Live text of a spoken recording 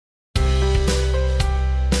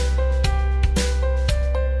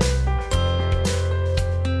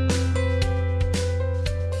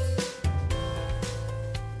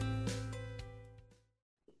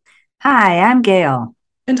Hi, I'm Gail.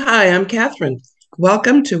 And hi, I'm Catherine.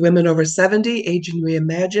 Welcome to Women Over 70 Aging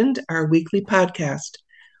Reimagined, our weekly podcast.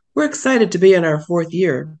 We're excited to be in our fourth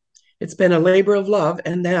year. It's been a labor of love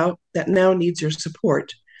and now needs your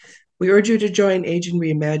support. We urge you to join Aging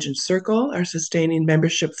Reimagined Circle, our sustaining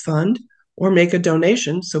membership fund, or make a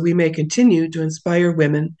donation so we may continue to inspire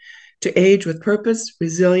women to age with purpose,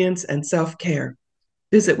 resilience, and self-care.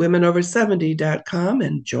 Visit womenover70.com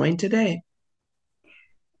and join today.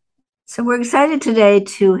 So we're excited today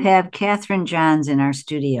to have Catherine Johns in our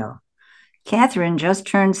studio. Catherine just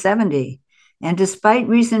turned 70, and despite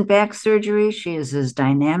recent back surgery, she is as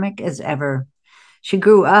dynamic as ever. She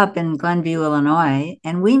grew up in Glenview, Illinois,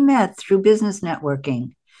 and we met through business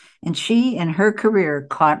networking, and she and her career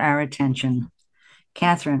caught our attention.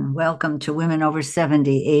 Catherine, welcome to Women Over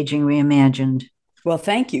 70 Aging Reimagined. Well,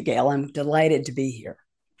 thank you, Gail. I'm delighted to be here.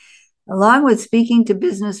 Along with speaking to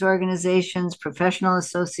business organizations, professional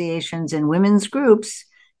associations, and women's groups,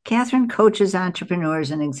 Catherine coaches entrepreneurs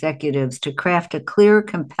and executives to craft a clear,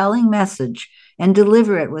 compelling message and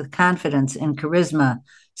deliver it with confidence and charisma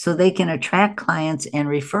so they can attract clients and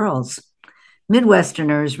referrals.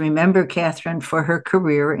 Midwesterners remember Catherine for her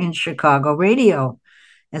career in Chicago radio.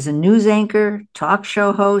 As a news anchor, talk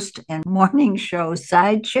show host, and morning show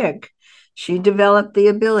side chick, she developed the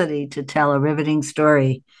ability to tell a riveting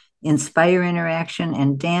story, inspire interaction,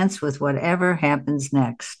 and dance with whatever happens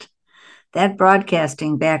next. That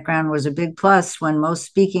broadcasting background was a big plus when most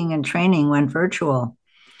speaking and training went virtual.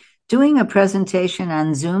 Doing a presentation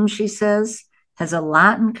on Zoom, she says, has a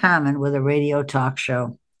lot in common with a radio talk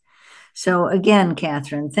show. So, again,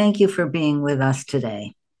 Catherine, thank you for being with us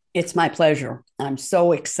today. It's my pleasure. I'm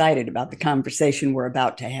so excited about the conversation we're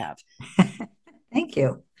about to have. Thank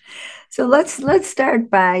you. So let's start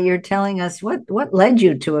by your telling us what led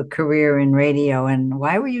you to a career in radio and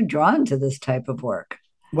why were you drawn to this type of work?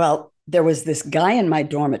 Well, there was this guy in my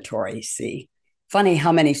dormitory, see. Funny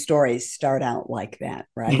how many stories start out like that,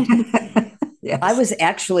 right? Yes. I was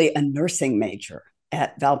actually a nursing major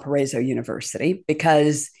at Valparaiso University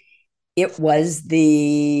because it was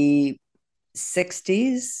the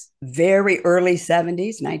 60s, very early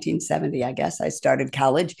 70s, 1970, I guess. I started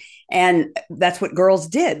college. And that's what girls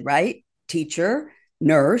did, right? Teacher,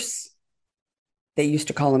 nurse. They used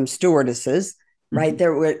to call them stewardesses, right?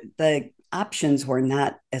 The options were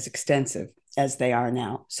not as extensive as they are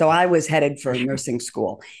now. So I was headed for nursing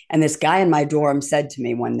school. And this guy in my dorm said to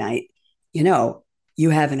me one night, you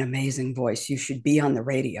have an amazing voice. You should be on the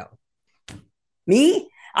radio. Me?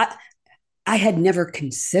 I had never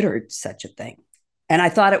considered such a thing. And I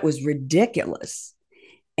thought it was ridiculous.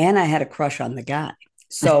 And I had a crush on the guy.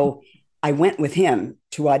 So I went with him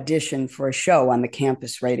to audition for a show on the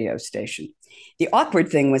campus radio station. The awkward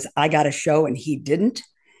thing was I got a show and he didn't,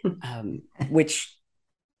 which...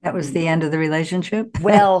 That was the end of the relationship?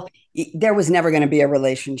 Well, there was never going to be a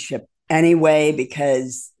relationship anyway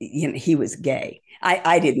because he was gay.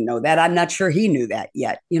 I didn't know that. I'm not sure he knew that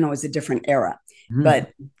yet. It was a different era.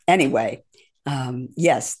 But anyway...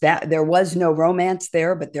 yes, that there was no romance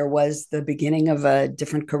there, but there was the beginning of a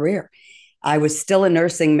different career. I was still a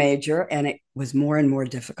nursing major, and it was more and more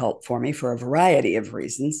difficult for me for a variety of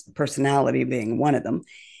reasons, personality being one of them.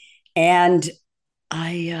 And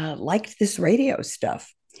I liked this radio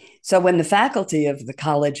stuff. So when the faculty of the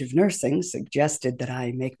College of Nursing suggested that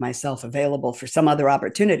I make myself available for some other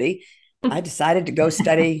opportunity, I decided to go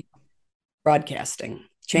study broadcasting.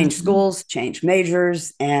 Change schools, change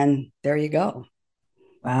majors, and there you go.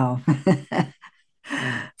 Wow.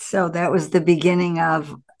 So that was the beginning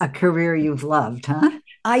of a career you've loved, huh?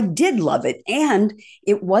 I did love it. And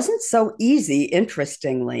it wasn't so easy,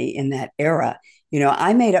 interestingly, in that era.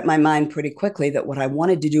 I made up my mind pretty quickly that what I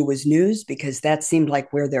wanted to do was news because that seemed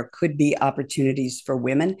like where there could be opportunities for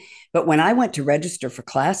women. But when I went to register for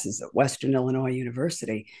classes at Western Illinois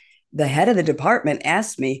University, the head of the department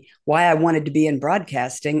asked me why I wanted to be in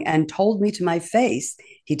broadcasting and told me to my face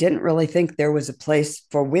he didn't really think there was a place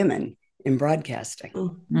for women in broadcasting.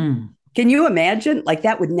 Mm. Can you imagine? Like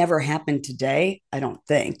that would never happen today, I don't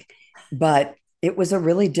think. But it was a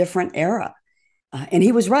really different era. And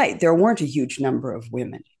he was right. There weren't a huge number of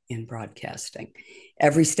women in broadcasting.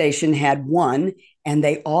 Every station had one, and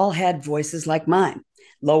they all had voices like mine,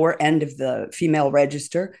 lower end of the female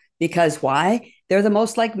register. Because why? They're the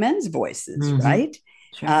most like men's voices, right?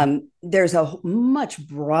 Sure. There's a much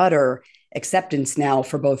broader acceptance now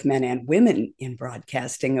for both men and women in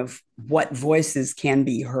broadcasting of what voices can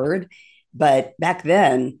be heard. But back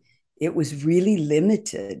then, it was really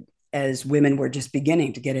limited as women were just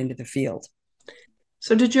beginning to get into the field.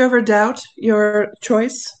 So did you ever doubt your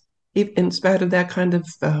choice in spite of that kind of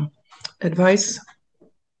advice?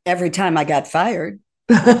 every time I got fired,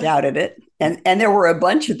 I doubted it. And there were a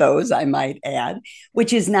bunch of those, I might add,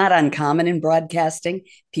 which is not uncommon in broadcasting.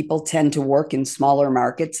 People tend to work in smaller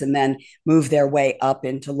markets and then move their way up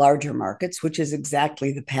into larger markets, which is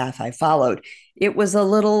exactly the path I followed. It was a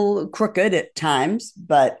little crooked at times,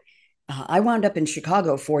 but I wound up in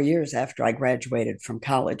Chicago 4 years after I graduated from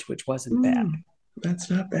college, which wasn't bad. That's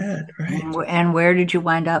not bad, right? And where did you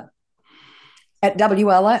wind up? At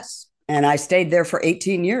WLS. And I stayed there for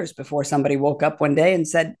 18 years before somebody woke up one day and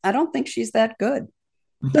said, I don't think she's that good.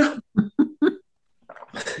 It's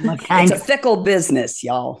a fickle business,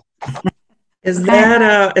 y'all. Is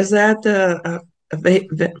that a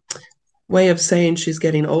way of saying she's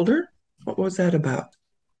getting older? What was that about?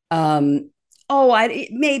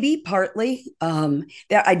 Maybe partly.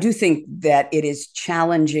 I do think that it is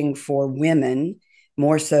challenging for women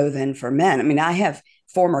more so than for men. I mean, I have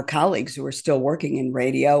former colleagues who are still working in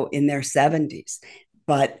radio in their 70s,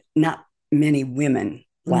 but not many women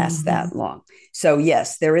last that long. So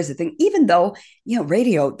yes, there is a thing, even though,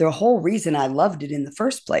 radio, the whole reason I loved it in the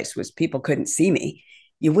first place was people couldn't see me.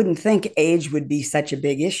 You wouldn't think age would be such a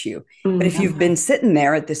big issue. But if you've been sitting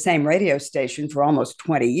there at the same radio station for almost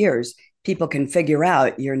 20 years, people can figure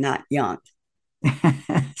out you're not young.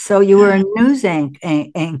 So you were a news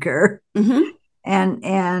anchor. Mm-hmm.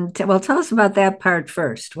 And well, tell us about that part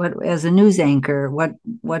first. What, as a news anchor,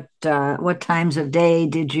 what times of day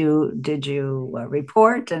did you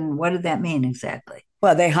report, and what did that mean exactly?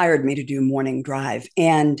 Well, they hired me to do morning drive,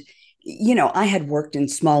 and I had worked in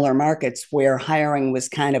smaller markets where hiring was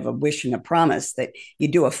kind of a wish and a promise that you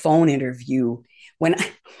do a phone interview.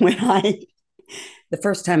 The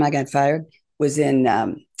first time I got fired was in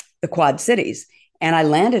the Quad Cities, and I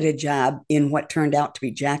landed a job in what turned out to be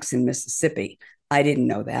Jackson, Mississippi. I didn't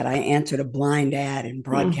know that. I answered a blind ad in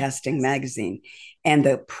Broadcasting Magazine, and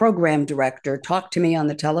the program director talked to me on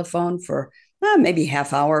the telephone for maybe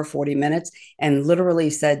half hour, 40 minutes, and literally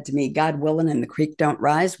said to me, God willing and the creek don't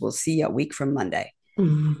rise, we'll see you a week from Monday.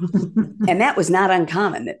 And that was not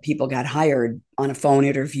uncommon, that people got hired on a phone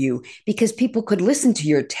interview because people could listen to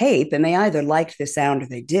your tape and they either liked the sound or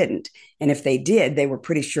they didn't. And if they did, they were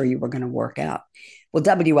pretty sure you were going to work out. Well,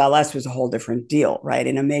 WLS was a whole different deal, right?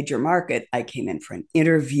 In a major market, I came in for an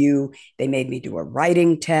interview. They made me do a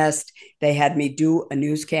writing test. They had me do a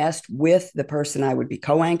newscast with the person I would be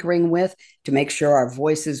co-anchoring with to make sure our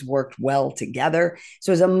voices worked well together.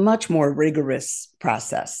 So it was a much more rigorous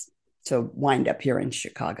process to wind up here in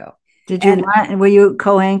Chicago. Were you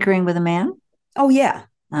co-anchoring with a man? Oh, yeah.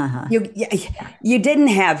 Uh-huh. You didn't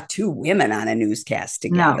have two women on a newscast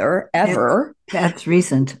together, ever. That's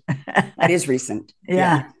recent. That is recent.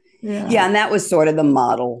 Yeah. And that was sort of the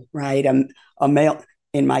model, right? A male,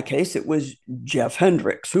 in my case, it was Jeff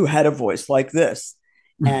Hendricks, who had a voice like this.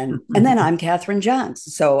 And then I'm Catherine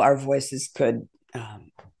Johns. So our voices could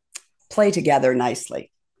play together nicely.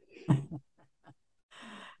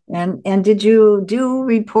 And did you do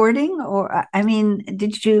reporting, or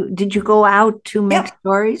did you go out to make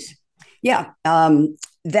stories? Yeah,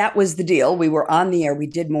 that was the deal. We were on the air. We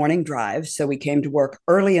did morning drive, so we came to work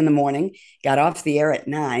early in the morning, got off the air at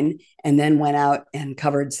 9, and then went out and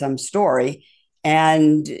covered some story.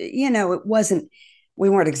 And we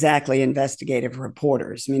weren't exactly investigative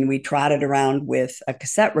reporters. I mean, we trotted around with a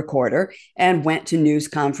cassette recorder and went to news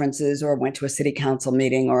conferences or went to a city council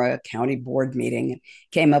meeting or a county board meeting and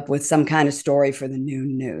came up with some kind of story for the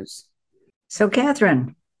noon news. So,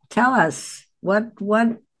 Catherine, tell us what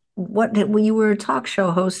you were a talk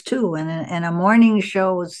show host too, and a morning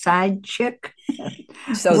show side chick.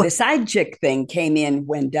 So the side chick thing came in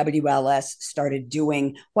when WLS started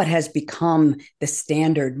doing what has become the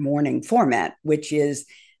standard morning format, which is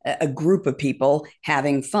a group of people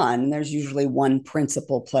having fun. There's usually one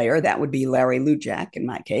principal player. That would be Larry Lujack in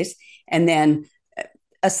my case. And then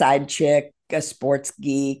a side chick, a sports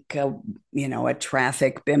geek, a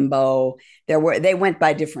traffic bimbo. They went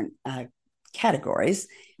by different categories,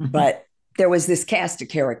 but there was this cast of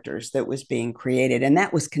characters that was being created, and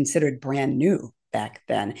that was considered brand new back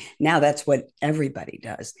then. Now that's what everybody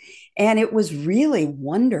does. And it was really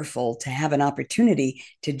wonderful to have an opportunity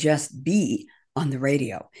to just be on the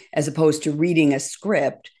radio, as opposed to reading a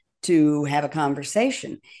script to have a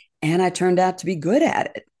conversation. And I turned out to be good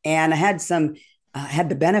at it. And I had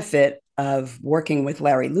the benefit of working with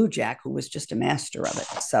Larry Lujack, who was just a master of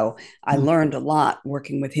it. So I learned a lot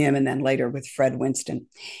working with him, and then later with Fred Winston.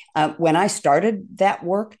 When I started that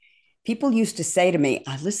work, people used to say to me,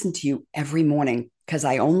 I listen to you every morning because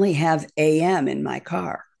I only have AM in my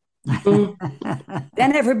car. Then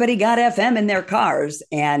everybody got FM in their cars,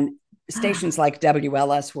 and stations like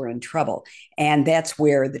WLS were in trouble. And that's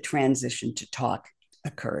where the transition to talk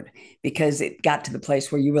occurred, because it got to the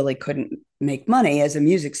place where you really couldn't make money as a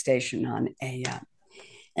music station on AM.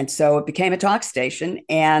 And so it became a talk station.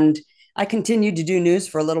 And I continued to do news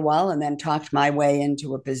for a little while and then talked my way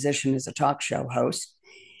into a position as a talk show host.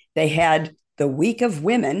 They had the Week of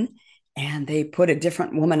Women, and they put a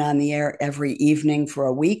different woman on the air every evening for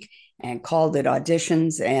a week and called it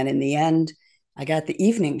auditions. And in the end, I got the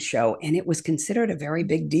evening show, and it was considered a very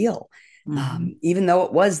big deal. Even though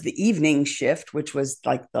it was the evening shift, which was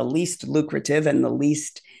like the least lucrative and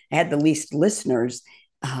had the least listeners,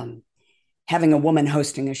 having a woman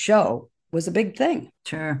hosting a show was a big thing.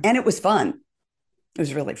 Sure. And it was fun. It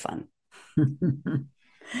was really fun.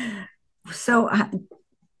 So,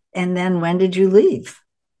 and then when did you leave?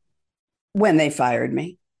 When they fired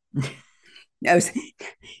me. I was,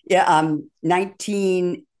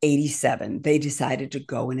 1987. They decided to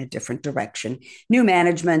go in a different direction. New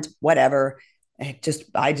management, whatever. I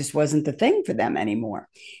just wasn't the thing for them anymore.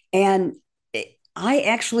 And I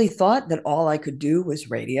actually thought that all I could do was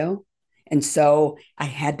radio. And so I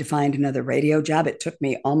had to find another radio job. It took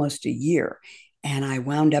me almost a year. And I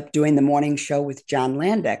wound up doing the morning show with John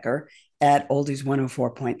Landecker at Oldies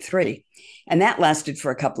 104.3. And that lasted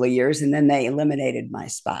for a couple of years. And then they eliminated my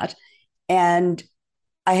spot. And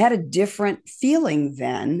I had a different feeling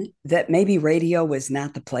then that maybe radio was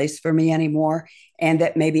not the place for me anymore, and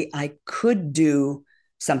that maybe I could do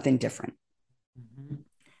something different.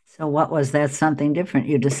 So what was that something different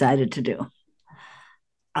you decided to do?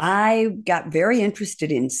 I got very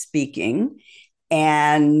interested in speaking,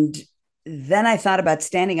 and then I thought about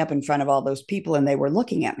standing up in front of all those people, and they were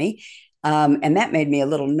looking at me. And that made me a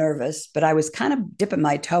little nervous, but I was kind of dipping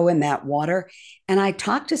my toe in that water. And I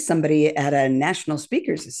talked to somebody at a National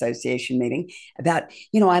Speakers Association meeting about,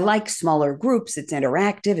 I like smaller groups. It's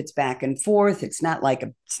interactive. It's back and forth. It's not like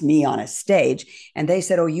it's me on a stage. And they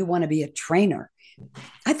said, "Oh, you want to be a trainer?"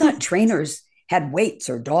 I thought trainers had weights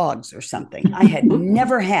or dogs or something. I had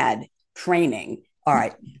never had training. All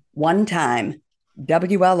right. One time,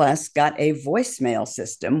 WLS got a voicemail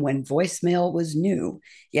system when voicemail was new.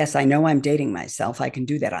 Yes, I know I'm dating myself. I can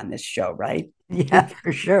do that on this show, right? Yeah,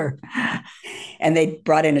 for sure. And they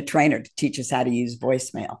brought in a trainer to teach us how to use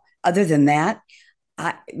voicemail. Other than that,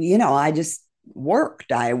 I just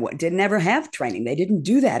worked. I didn't ever have training. They didn't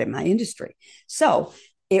do that in my industry. So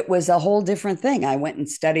it was a whole different thing. I went and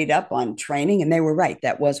studied up on training, and they were right.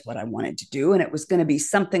 That was what I wanted to do. And it was going to be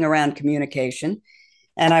something around communication.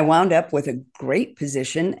 And I wound up with a great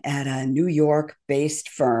position at a New York-based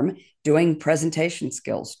firm doing presentation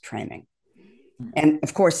skills training. And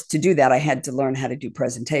of course, to do that, I had to learn how to do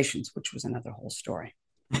presentations, which was another whole story.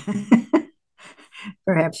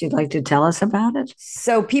 Perhaps you'd like to tell us about it?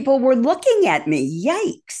 So people were looking at me.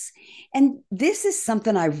 Yikes. And this is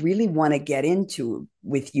something I really want to get into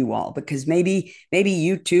with you all, because maybe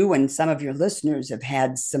you too and some of your listeners have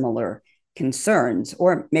had similar concerns,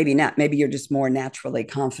 or maybe not. Maybe you're just more naturally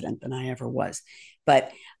confident than I ever was. But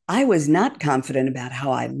I was not confident about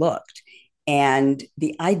how I looked. And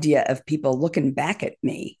the idea of people looking back at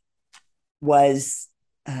me was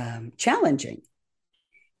challenging,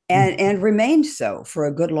 and remained so for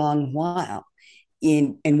a good long while.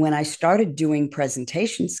 And when I started doing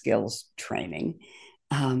presentation skills training,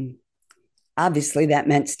 obviously that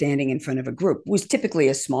meant standing in front of a group. It was typically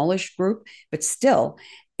a smallish group, but still,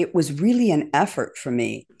 it was really an effort for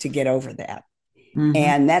me to get over that. Mm-hmm.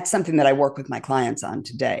 And that's something that I work with my clients on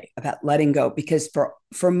today, about letting go, because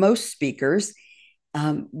for most speakers,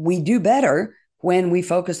 we do better when we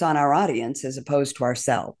focus on our audience as opposed to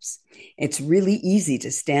ourselves. It's really easy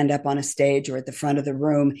to stand up on a stage or at the front of the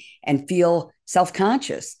room and feel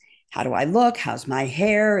self-conscious. How do I look? How's my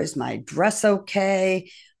hair? Is my dress okay?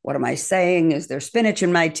 What am I saying? Is there spinach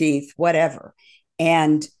in my teeth? Whatever.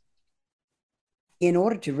 And in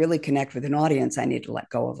order to really connect with an audience, I need to let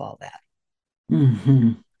go of all that.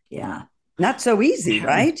 Mm-hmm. Yeah. Not so easy, sure.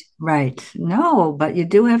 Right? Right. No, but you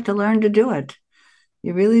do have to learn to do it.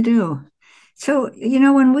 You really do. So,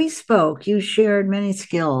 when we spoke, you shared many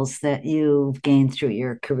skills that you've gained through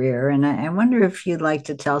your career. And I wonder if you'd like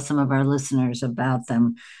to tell some of our listeners about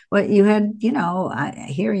them. What you had, I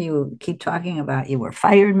hear you keep talking about you were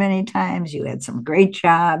fired many times. You had some great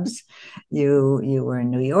jobs. You were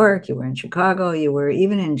in New York. You were in Chicago. You were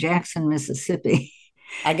even in Jackson, Mississippi.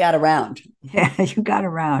 I got around. Yeah, you got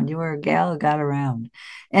around. You were a gal who got around.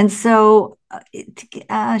 And so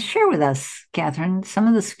share with us, Catherine, some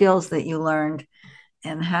of the skills that you learned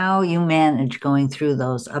and how you manage going through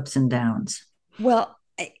those ups and downs. Well,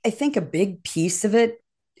 I think a big piece of it,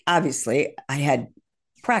 obviously, I had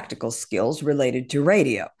practical skills related to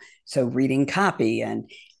radio. So reading copy and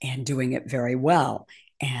doing it very well.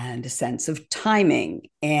 and a sense of timing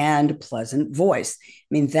and a pleasant voice. I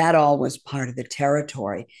mean, that all was part of the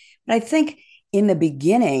territory. But I think in the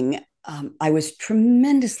beginning, I was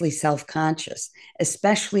tremendously self-conscious,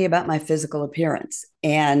 especially about my physical appearance.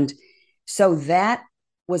 And so that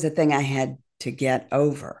was a thing I had to get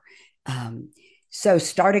over. So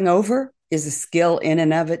starting over is a skill in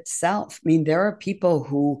and of itself. I mean, there are people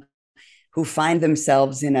who find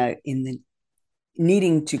themselves in the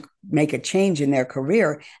needing to make a change in their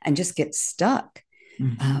career and just get stuck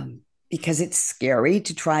because it's scary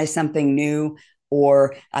to try something new,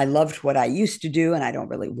 or I loved what I used to do and I don't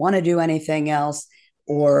really want to do anything else,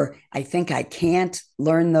 or I think I can't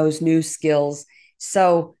learn those new skills.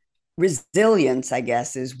 So resilience, I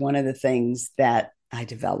guess, is one of the things that I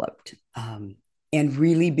developed, and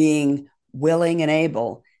really being willing and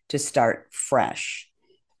able to start fresh.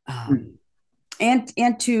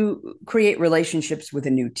 And to create relationships with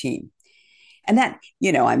a new team. And that,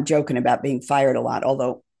 I'm joking about being fired a lot,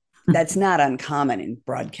 although that's not uncommon in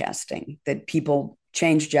broadcasting, that people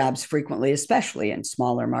change jobs frequently, especially in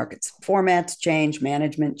smaller markets. Formats change,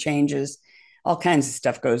 management changes, all kinds of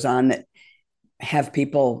stuff goes on that have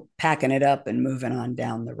people packing it up and moving on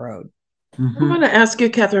down the road. I want to ask you,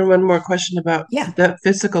 Catherine, one more question about the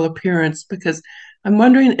physical appearance, because I'm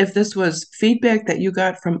wondering if this was feedback that you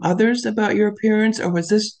got from others about your appearance, or was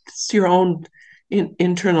this your own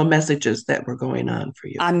internal messages that were going on for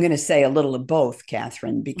you? I'm going to say a little of both,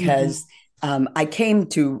 Catherine, because I came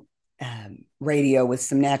to radio with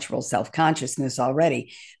some natural self-consciousness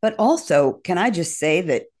already. But also, can I just say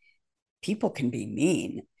that people can be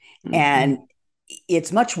mean? And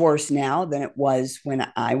it's much worse now than it was when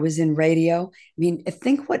I was in radio. I mean,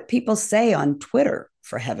 think what people say on Twitter,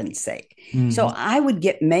 for heaven's sake. So I would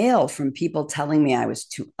get mail from people telling me I was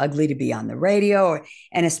too ugly to be on the radio,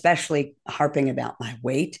 and especially harping about my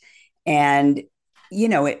weight. And,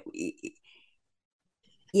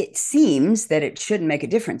 it seems that it shouldn't make a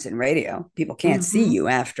difference in radio. People can't see you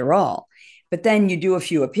after all. But then you do a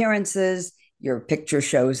few appearances, your picture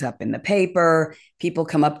shows up in the paper, people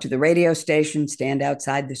come up to the radio station, stand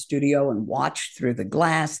outside the studio and watch through the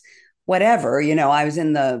glass, whatever. I was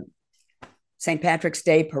in the St. Patrick's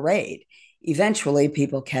Day parade. Eventually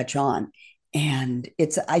people catch on. And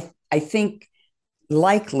I think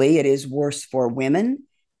likely it is worse for women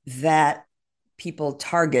that people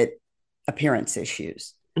target appearance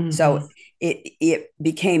issues. So it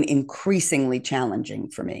became increasingly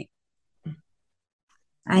challenging for me.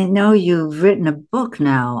 I know you've written a book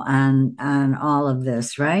now on all of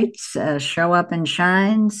this, right? Show Up and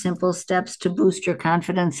Shine, Simple Steps to Boost Your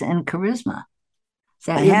Confidence and Charisma.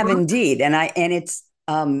 I have indeed. And it's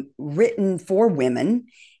written for women,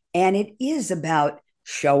 and it is about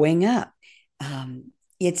showing up.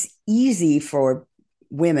 It's easy for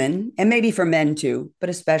women, and maybe for men too, but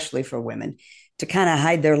especially for women, to kind of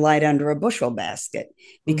hide their light under a bushel basket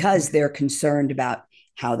because they're concerned about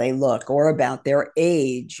how they look, or about their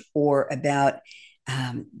age, or about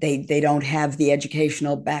they don't have the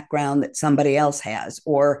educational background that somebody else has,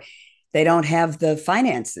 or they don't have the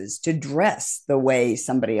finances to dress the way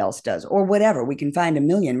somebody else does, or whatever. We can find a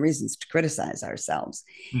million reasons to criticize ourselves.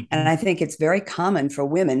 And I think it's very common for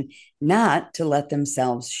women not to let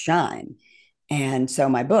themselves shine. And so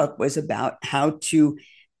my book was about how to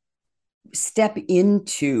step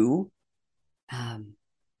into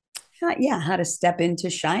how to step into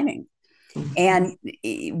shining. And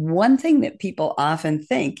one thing that people often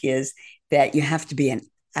think is that you have to be an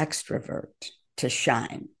extrovert to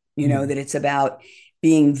shine, that it's about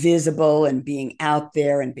being visible and being out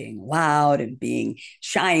there and being loud and being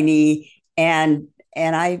shiny. And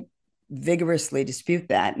I vigorously dispute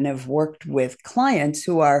that, and have worked with clients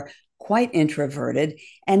who are quite introverted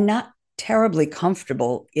and not terribly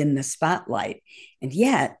comfortable in the spotlight. And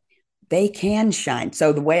yet they can shine.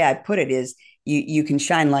 So the way I put it is you can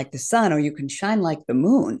shine like the sun, or you can shine like the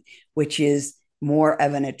moon, which is more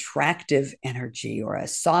of an attractive energy or a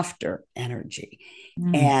softer energy.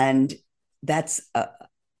 And that's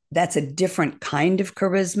a different kind of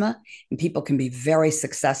charisma, and people can be very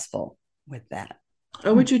successful with that.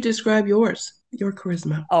 How would you describe your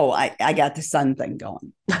charisma? Oh, I got the sun thing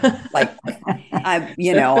going. Like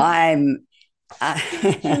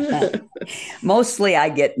mostly I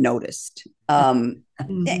get noticed.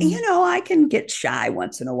 I can get shy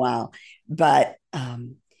once in a while, but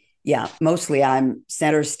mostly I'm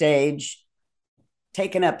center stage,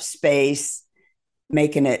 taking up space,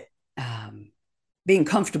 making it, being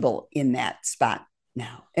comfortable in that spot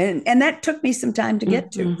now. And that took me some time to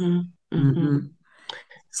get to.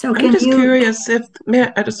 So I'm just curious may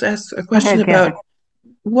I just ask a question about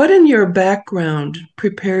what in your background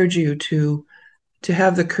prepared you to to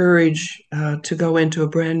have the courage to go into a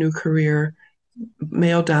brand new career,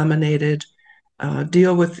 male dominated,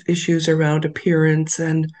 deal with issues around appearance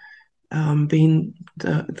and being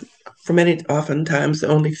for many oftentimes the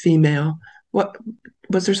only female. What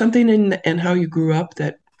was there something in how you grew up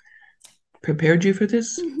that prepared you for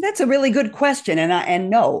this? That's a really good question, and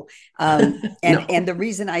no, No. and the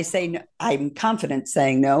reason I say no, I'm confident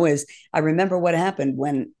saying no is I remember what happened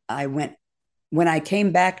when I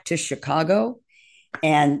came back to Chicago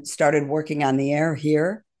and started working on the air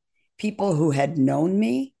here. People who had known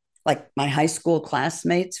me, like my high school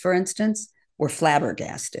classmates, for instance, were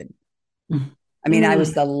flabbergasted. I mean, I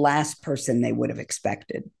was the last person they would have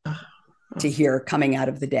expected to hear coming out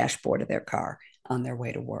of the dashboard of their car on their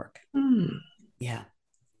way to work. Yeah.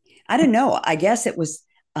 I don't know. I guess it was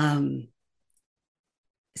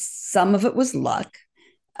some of it was luck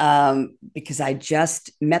because I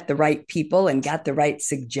just met the right people and got the right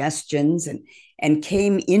suggestions and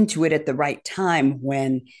came into it at the right time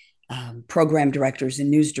when program directors and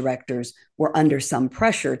news directors were under some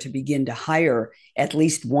pressure to begin to hire at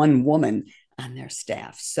least one woman on their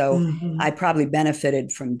staff. So I probably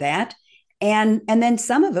benefited from that. And then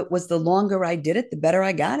some of it was the longer I did it, the better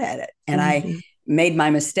I got at it. And I made my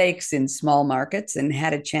mistakes in small markets and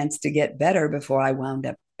had a chance to get better before I wound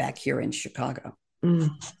up back here in Chicago. Well,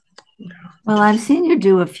 I've seen you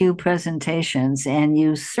do a few presentations, and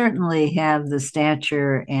you certainly have the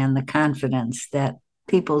stature and the confidence that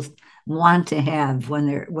people want to have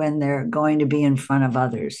when they're going to be in front of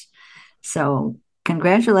others. So,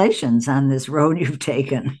 congratulations on this road you've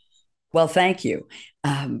taken. Well, thank you.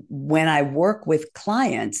 When I work with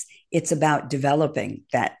clients, it's about developing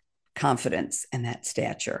that confidence and that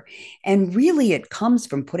stature. And really, it comes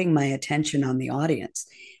from putting my attention on the audience.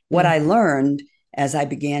 What I learned as I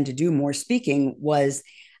began to do more speaking was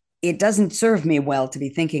it doesn't serve me well to be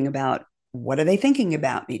thinking about what are they thinking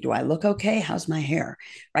about me? Do I look okay? How's my hair?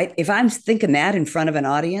 Right? If I'm thinking that in front of an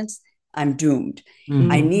audience, I'm doomed.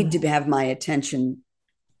 I need to have my attention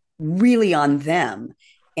really on them.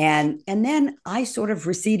 And then I sort of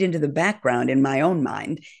recede into the background in my own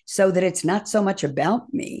mind so that it's not so much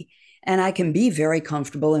about me. And I can be very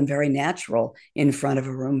comfortable and very natural in front of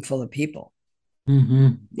a room full of people.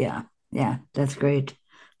 Yeah, yeah, that's great.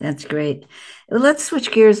 That's great. Let's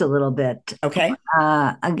switch gears a little bit. Okay.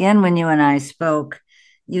 Again, when you and I spoke,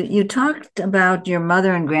 you talked about your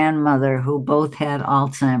mother and grandmother who both had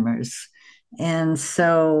Alzheimer's. And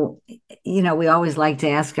so, we always like to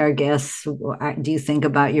ask our guests, do you think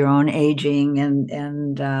about your own aging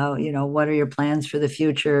and what are your plans for the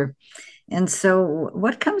future? And so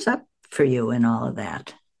what comes up for you in all of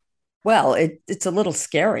that? Well, it's a little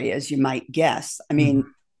scary, as you might guess. I mean,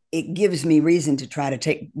 it gives me reason to try to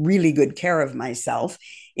take really good care of myself.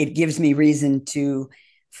 It gives me reason to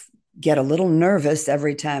get a little nervous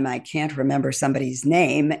every time I can't remember somebody's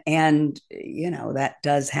name. And, that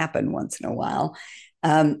does happen once in a while.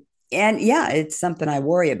 And yeah, it's something I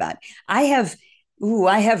worry about. I have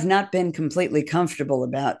not been completely comfortable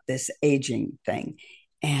about this aging thing.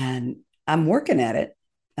 And I'm working at it,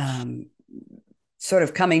 sort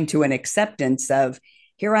of coming to an acceptance of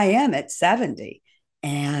here I am at 70.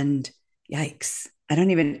 And yikes,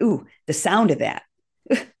 the sound of that.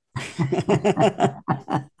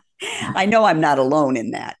 I know I'm not alone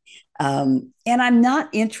in that. And I'm not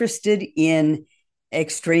interested in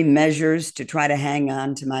extreme measures to try to hang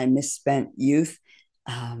on to my misspent youth.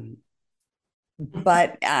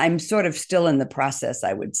 But I'm sort of still in the process,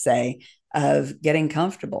 I would say, of getting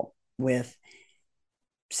comfortable with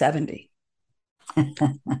 70.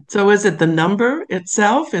 So is it the number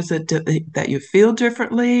itself? Is it that you feel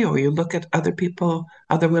differently, or you look at other people,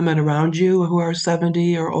 other women around you who are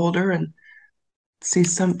 70 or older and see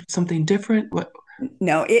something different? What?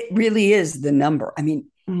 No, it really is the number. I mean,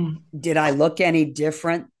 did I look any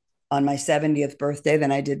different on my 70th birthday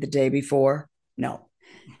than I did the day before? No.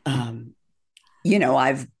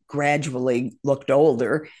 I've gradually looked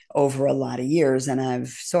older over a lot of years, and I've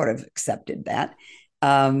sort of accepted that.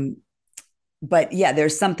 But yeah,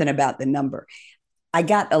 there's something about the number. I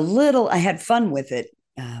had fun with it.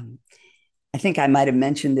 I think I might have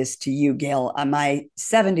mentioned this to you, Gail, on my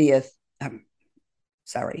 50th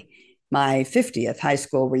high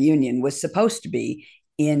school reunion was supposed to be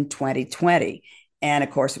in 2020. And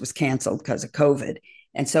of course, it was canceled because of COVID.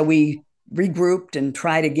 And so we regrouped and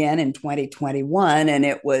tried again in 2021, and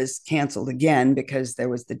it was canceled again because there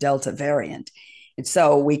was the Delta variant. And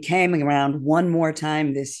so we came around one more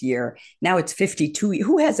time this year. Now it's 52.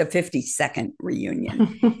 Who has a 52nd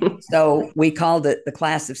reunion? So we called it the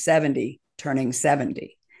class of 70 turning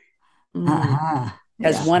 70. Uh-huh.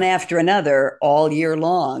 Because one after another, all year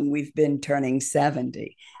long, we've been turning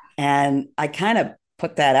 70. And I kind of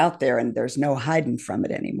put that out there, and there's no hiding from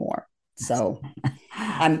it anymore. So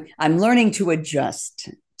I'm learning to adjust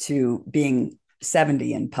to being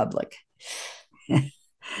 70 in public.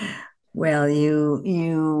 Well,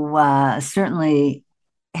 you certainly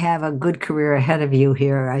have a good career ahead of you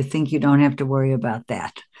here. I think you don't have to worry about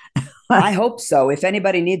that. I hope so. If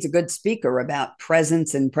anybody needs a good speaker about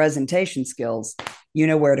presence and presentation skills, you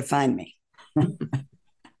know where to find me.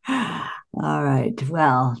 All right.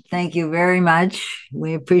 Well, thank you very much.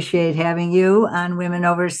 We appreciate having you on Women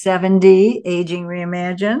Over 70, Aging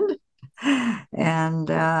Reimagined. And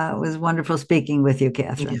it was wonderful speaking with you,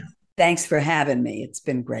 Catherine. Yeah. Thanks for having me. It's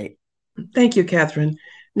been great. Thank you, Catherine.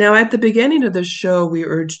 Now, at the beginning of the show, we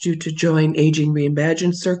urged you to join Aging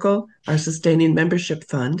Reimagined Circle, our sustaining membership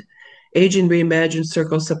fund. Aging Reimagined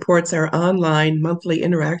Circle supports our online monthly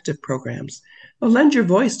interactive programs. Well, lend your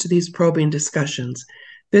voice to these probing discussions.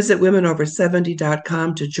 Visit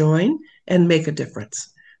womenover70.com to join and make a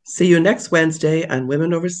difference. See you next Wednesday on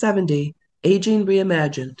Women Over 70, Aging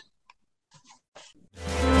Reimagined.